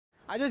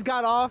I just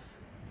got off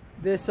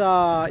this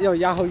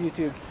Yahoo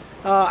YouTube.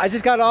 I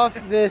just got off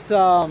this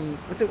what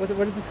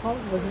is this called?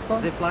 What's this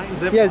called? Zip line?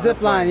 Yeah,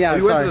 zip line. Yeah,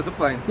 you went to the zip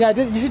line? Yeah,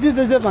 you should do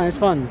the zip line. It's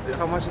fun.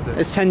 How much is it?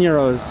 It's 10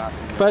 euros.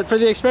 But for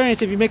the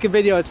experience, if you make a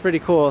video, it's pretty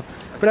cool.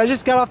 But I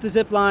just got off the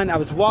zip line. I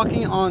was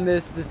walking on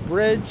this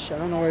bridge. I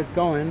don't know where it's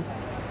going.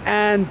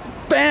 And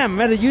bam,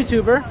 met a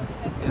YouTuber.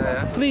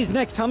 Yeah. Please,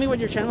 Nick, tell me what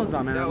your channel is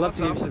about, man. Yeah, I'd love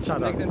to give you some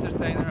shout out. Nick the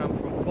Entertainer. I'm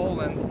from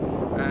Poland.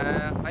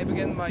 I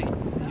began my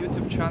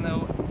YouTube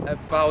channel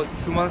about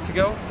 2 months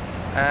ago.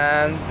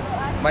 And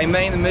my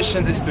main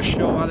mission is to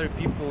show other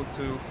people,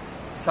 to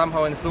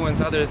somehow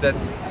influence others that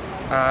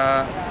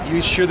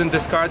you shouldn't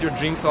discard your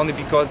dreams only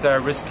because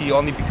they're risky,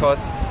 only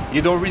because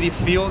you don't really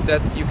feel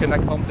that you can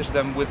accomplish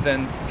them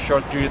within a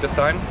short period of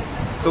time.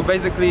 So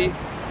basically,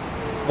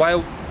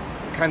 while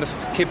kind of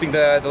keeping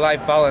the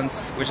life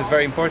balance, which is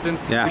very important,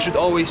 yeah, you should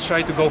always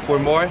try to go for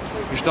more.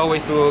 You should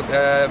always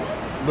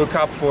look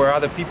up for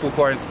other people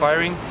who are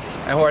inspiring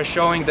and who are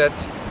showing that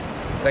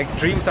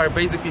dreams are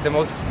basically the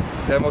most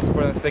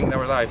important thing in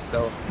our life.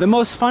 So the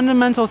most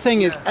fundamental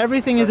thing is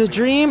everything is a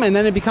dream, and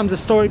then it becomes a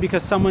story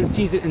because someone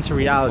sees it into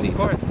reality. Of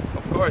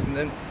course. And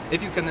then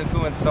if you can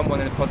influence someone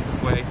in a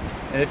positive way,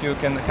 and if you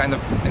can kind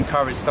of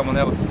encourage someone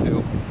else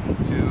to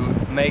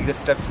make the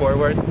step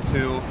forward,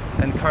 to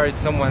encourage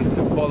someone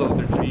to follow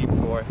their dreams,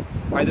 or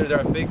either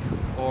they're big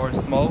or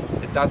small,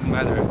 it doesn't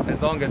matter,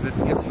 as long as it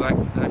gives you life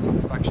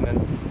satisfaction, and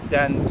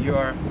then you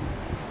are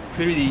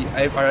clearly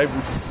are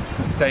able to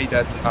say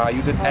that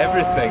you did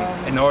everything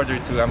in order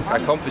to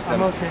accomplish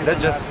them.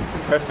 That's just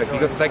perfect,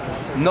 because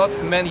not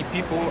many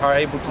people are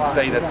able to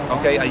say that,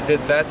 okay, I did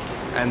that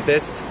and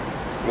this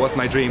was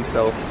my dream.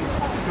 So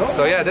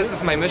yeah, this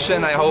is my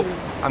mission. I hope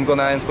I'm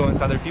gonna influence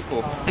other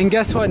people. And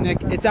guess what,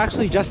 Nick? It's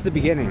actually just the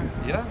beginning.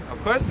 Yeah,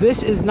 of course.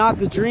 This is not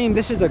the dream.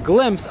 This is a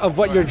glimpse of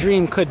what your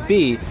dream could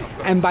be.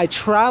 And by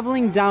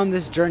traveling down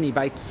this journey,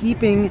 by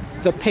keeping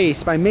the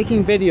pace, by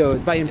making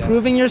videos, by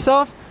improving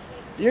yourself,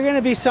 you're going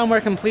to be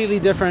somewhere completely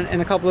different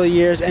in a couple of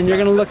years, and you're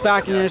going to look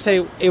back and you're going to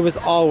say it was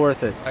all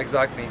worth it.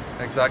 Exactly.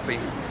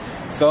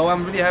 So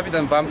I'm really happy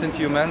that I bumped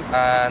into you, man,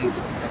 and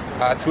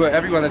to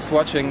everyone that's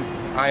watching,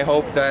 I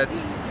hope that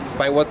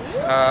by what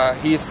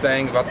he is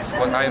saying, about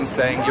what I am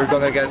saying, you're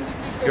going to get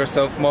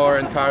yourself more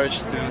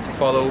encouraged to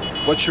follow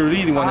what you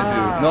really want to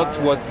do, not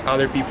what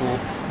other people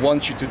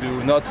want you to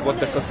do, not what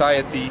the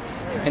society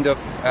kind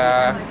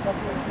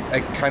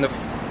of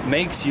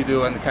makes you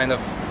do and kind of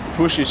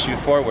pushes you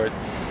forward.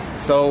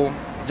 So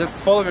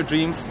just follow your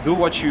dreams, do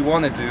what you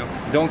want to do,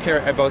 don't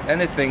care about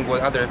anything what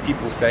other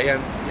people say,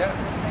 and yeah,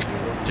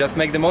 just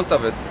make the most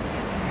of it.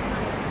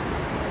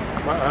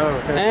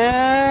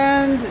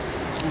 And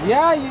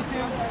yeah,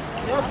 YouTube,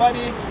 yeah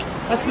buddy,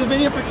 that's the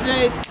video for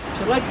today.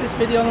 If you like this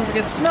video, don't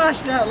forget to smash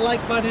that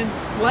like button.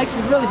 Likes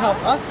would really help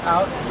us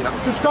out. Yeah.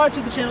 Subscribe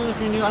to the channel if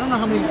you're new. I don't know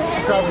how many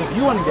subscribers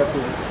you want to get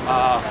to.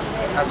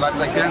 As much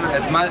as I can,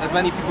 as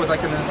many people as I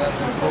can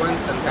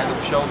influence and kind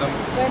of show them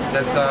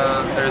that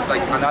there's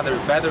another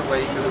better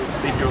way to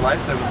live your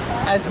life than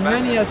as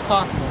many as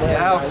possible.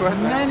 Yeah, of course. As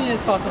many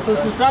as possible. So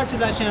subscribe to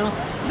that channel.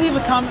 Leave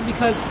a comment,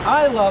 because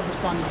I love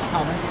responding to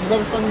comments. You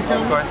love responding to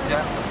comments? Of course,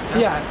 yeah.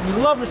 Yeah,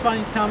 we love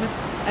responding to comments.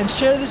 And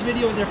share this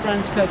video with your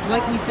friends, because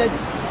like we said,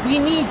 we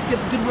need to get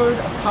the good word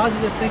of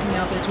positive thinking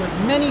out there to as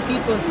many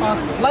people as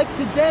possible. Like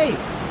today,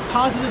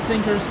 positive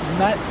thinkers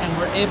met and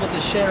were able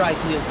to share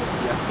ideas with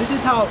you. Yes. This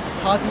is how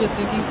positive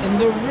thinking in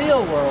the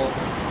real world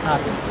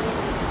happens.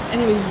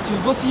 Anyway,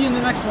 YouTube, we'll see you in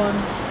the next one.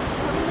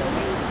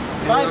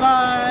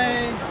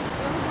 Bye-bye.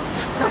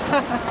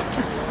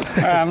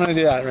 All right, I'm going to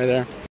do that right there.